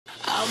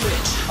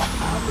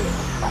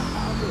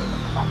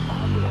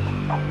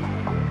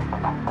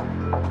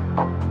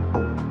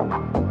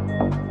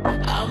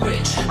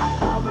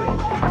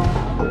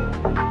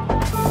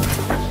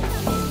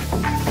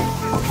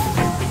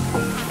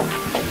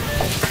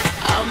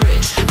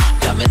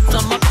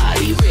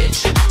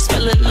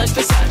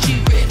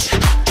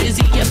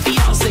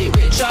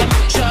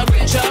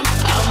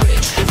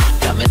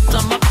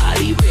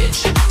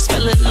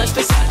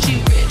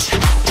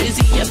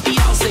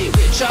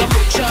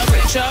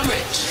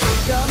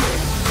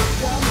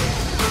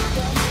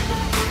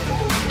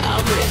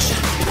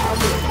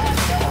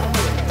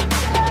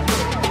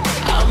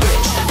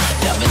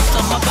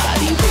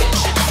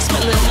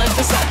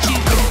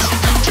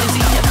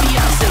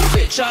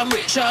I'm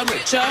rich, I'm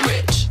rich, I'm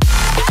rich.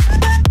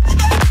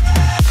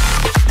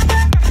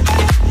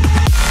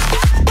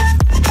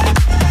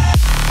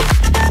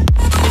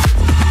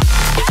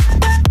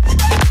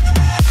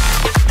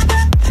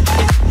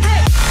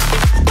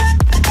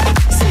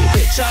 Say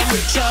rich, I'm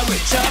rich, I'm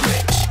rich, I'm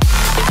rich.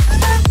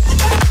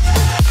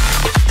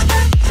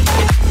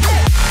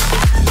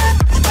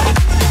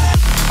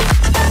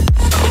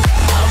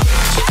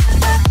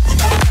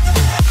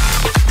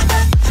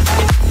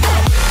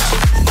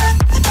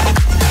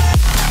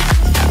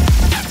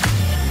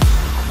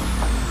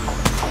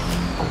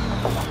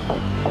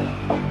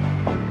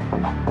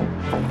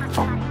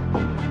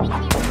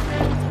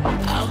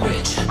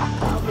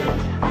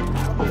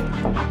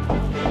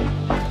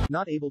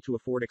 Not able to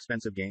afford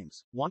expensive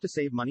games? Want to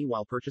save money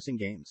while purchasing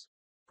games?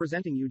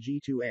 Presenting you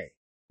G2A.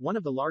 One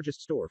of the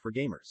largest store for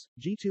gamers.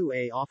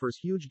 G2A offers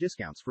huge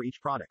discounts for each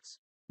products.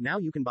 Now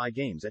you can buy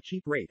games at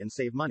cheap rate and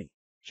save money.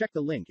 Check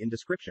the link in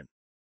description.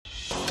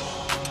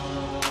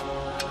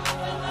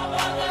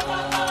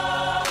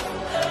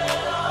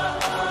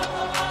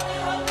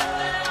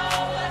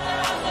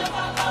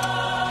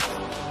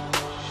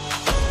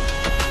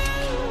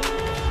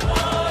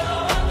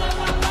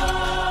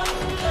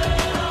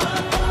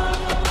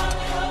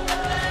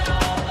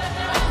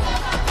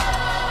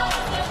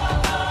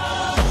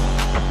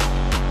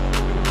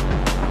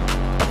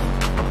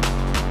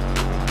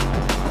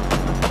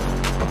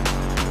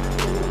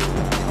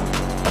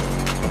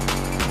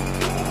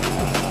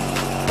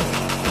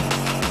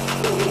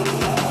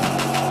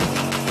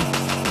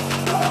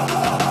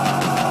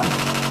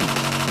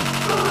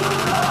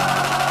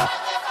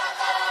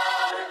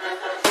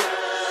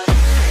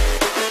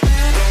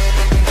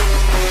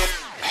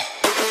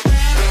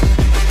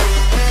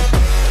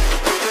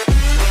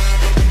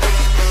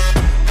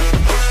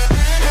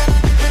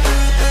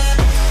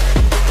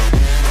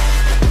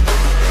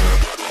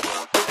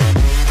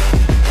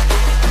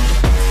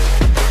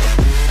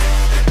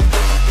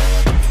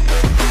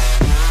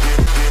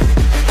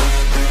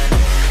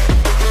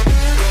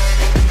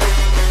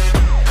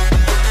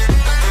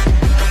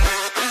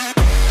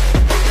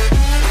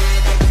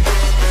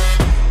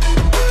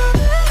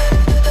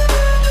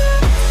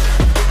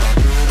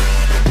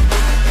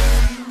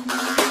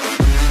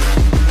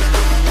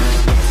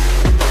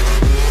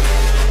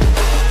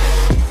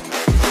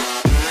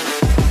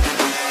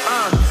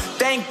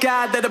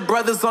 That the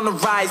brothers on the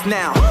rise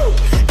now. Woo!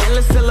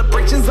 Endless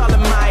celebrations all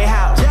in my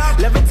house. Yeah.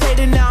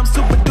 Levitating now, I'm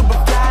super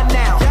duper fly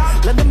now.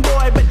 Yeah. London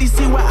boy, but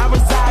DC where I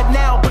reside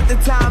now. Put the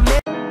time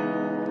in.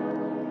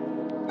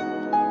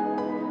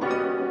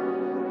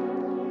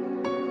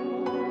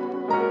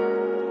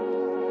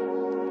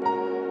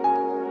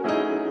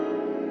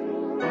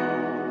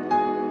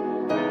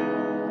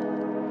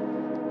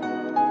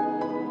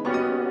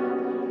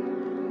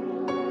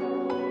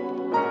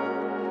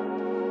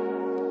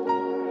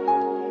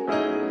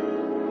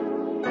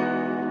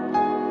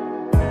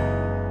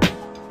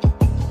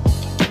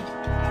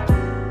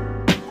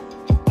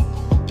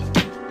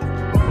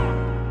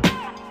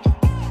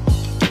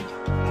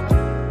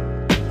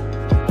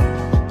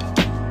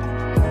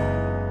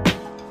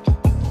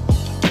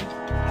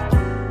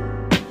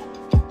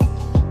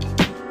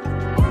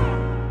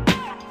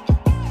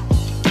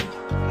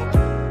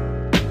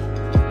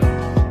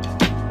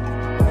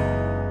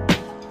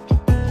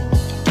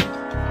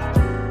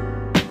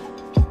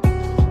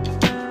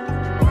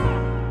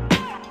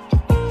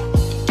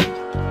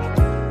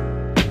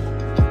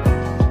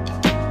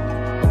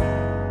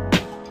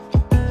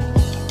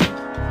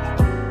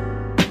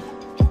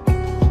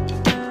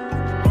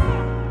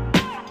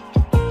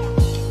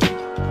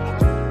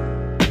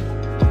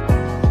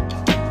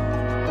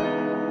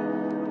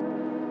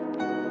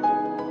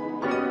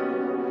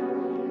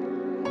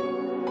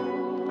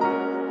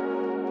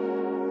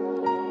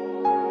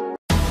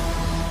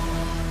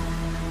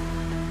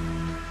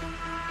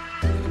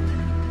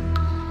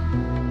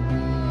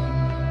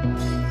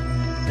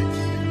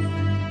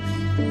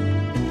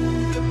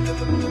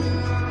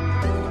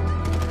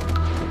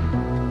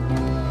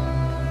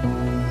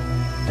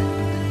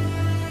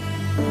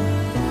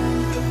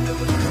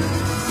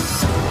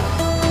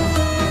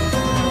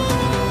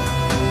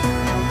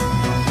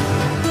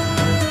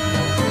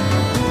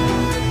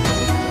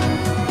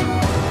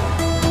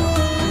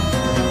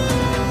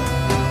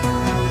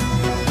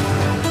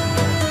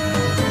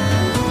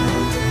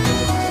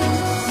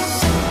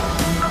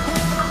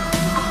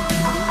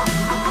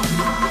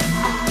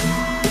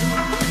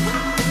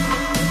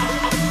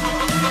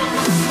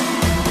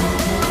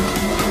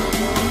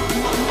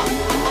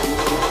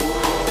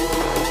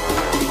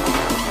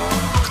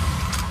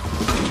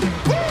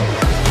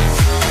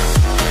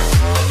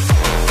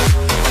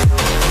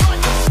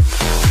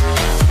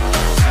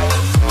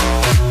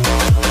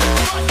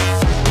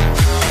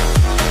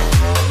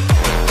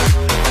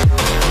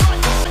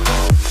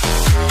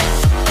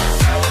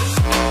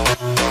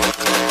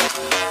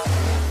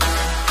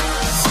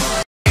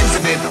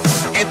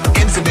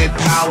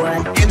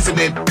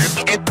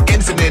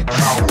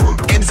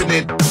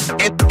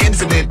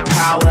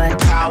 power,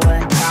 power,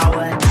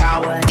 power,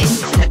 power.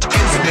 Infinite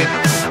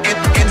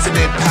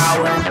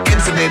power,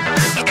 infinite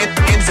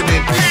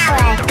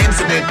power,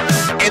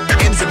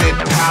 infinite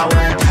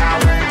power,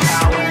 power,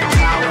 power,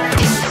 power,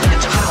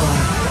 infinite power.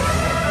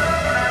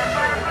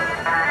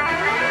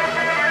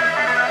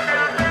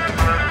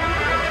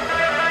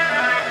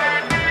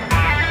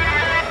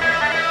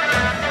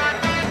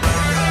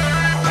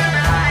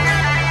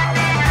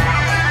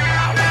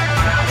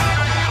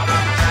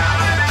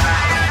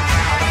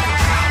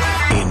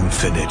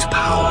 Infinite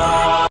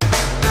power.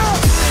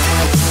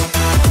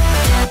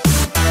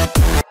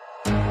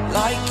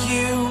 Like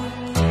you,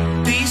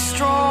 be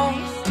strong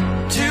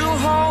to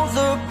hold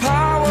the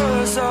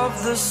powers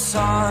of the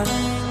sun.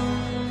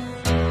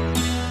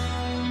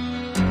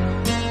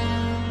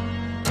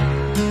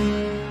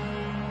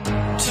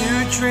 To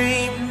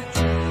dream,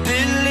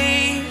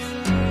 believe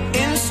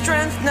in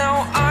strength.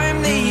 Now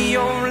I'm the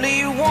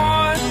only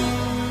one,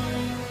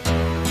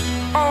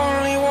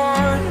 only one.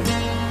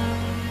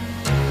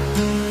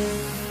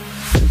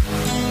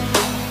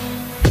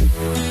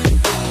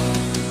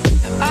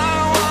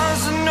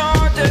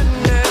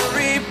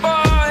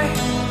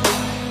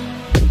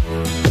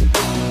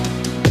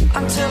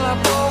 Until I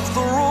broke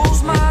the rules,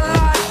 my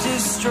life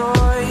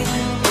destroyed.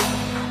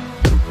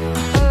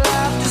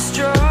 Life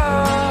destroyed.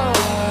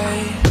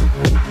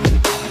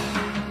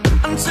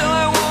 Until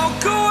I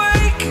woke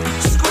awake,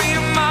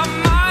 scream my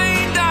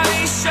mind,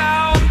 I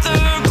shout, the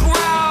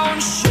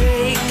ground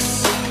shakes.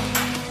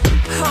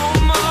 How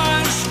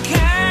much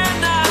can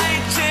I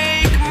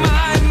take?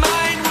 My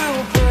mind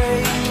will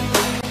break.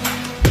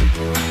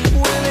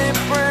 Will it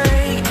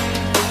break?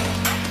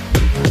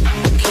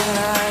 Can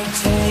I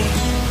take?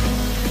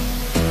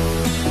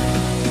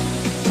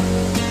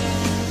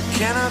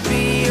 Can I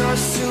be your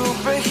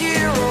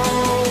superhero?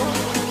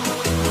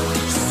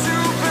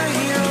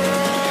 Superhero.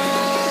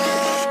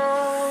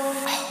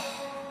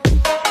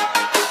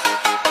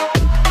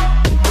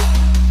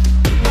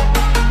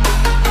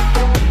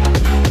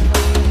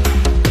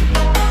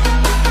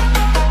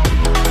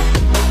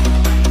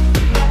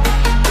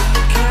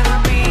 Can I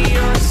be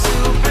your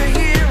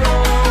superhero?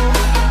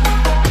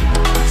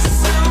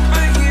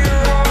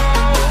 Superhero.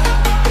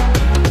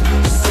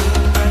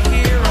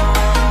 Superhero.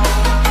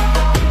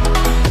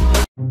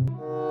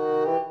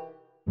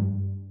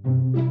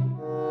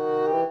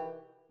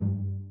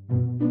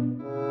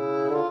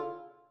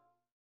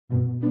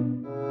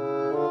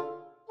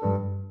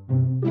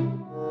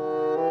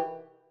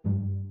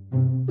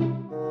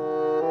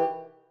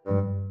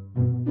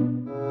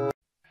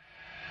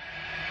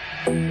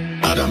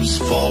 Atoms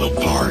fall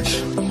apart.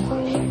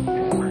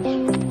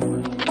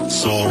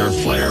 Solar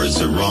flares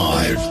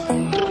arrive.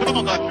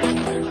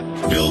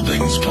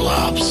 Buildings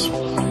collapse.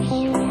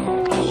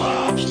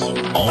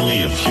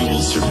 Only a few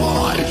will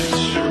survive.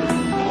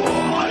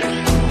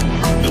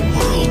 The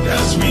world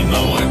as we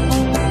know it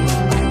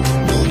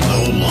will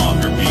no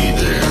longer be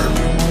there.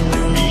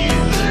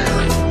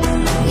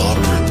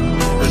 Water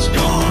is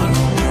gone.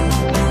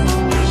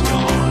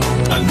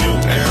 A new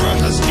era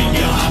has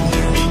begun.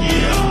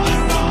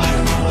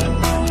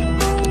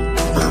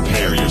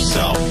 Prepare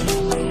yourself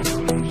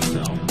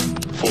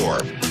for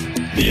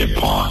the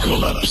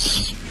apocalypse.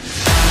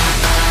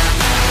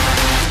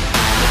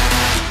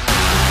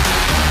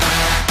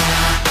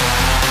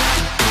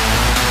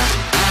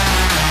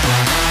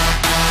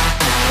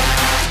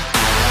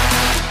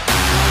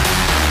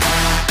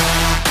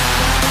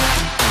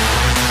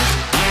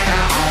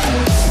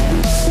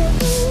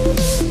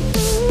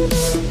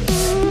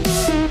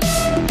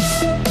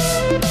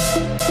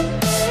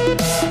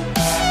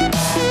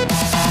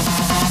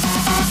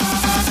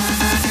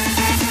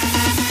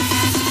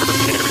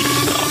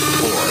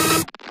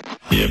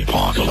 The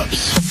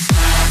apocalypse.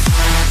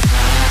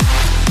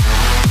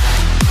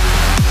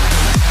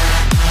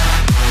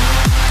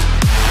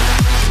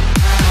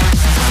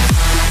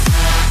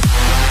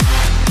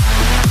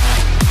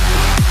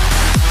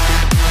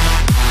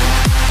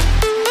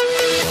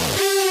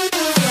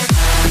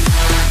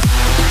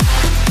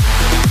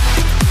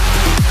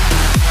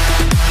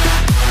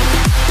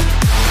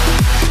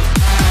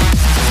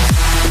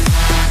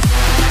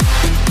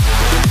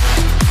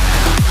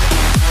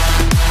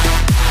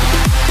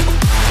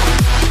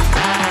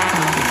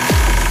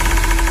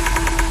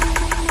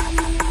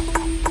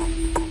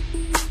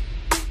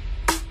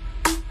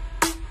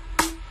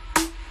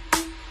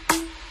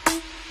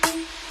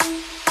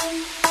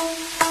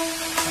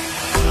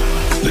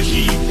 The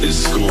heat is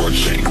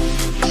scorching.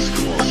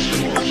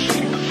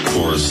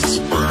 Forests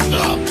burned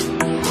up.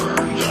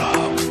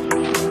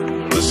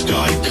 The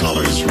sky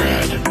colors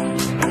red.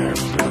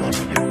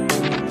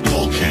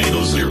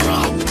 Volcanoes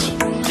erupt.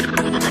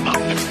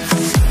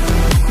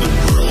 The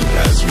world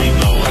as we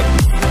know it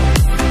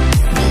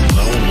will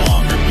no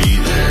longer be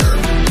there.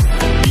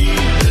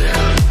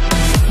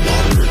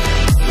 Water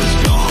is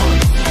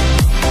gone.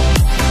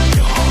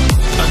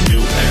 A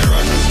new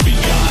era has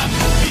begun.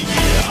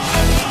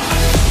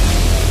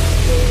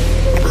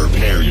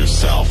 Prepare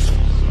yourself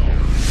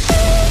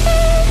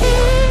for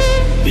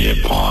the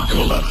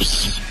apocalypse.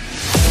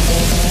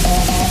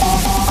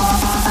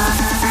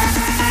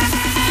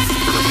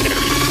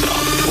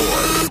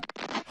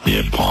 the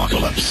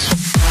apocalypse.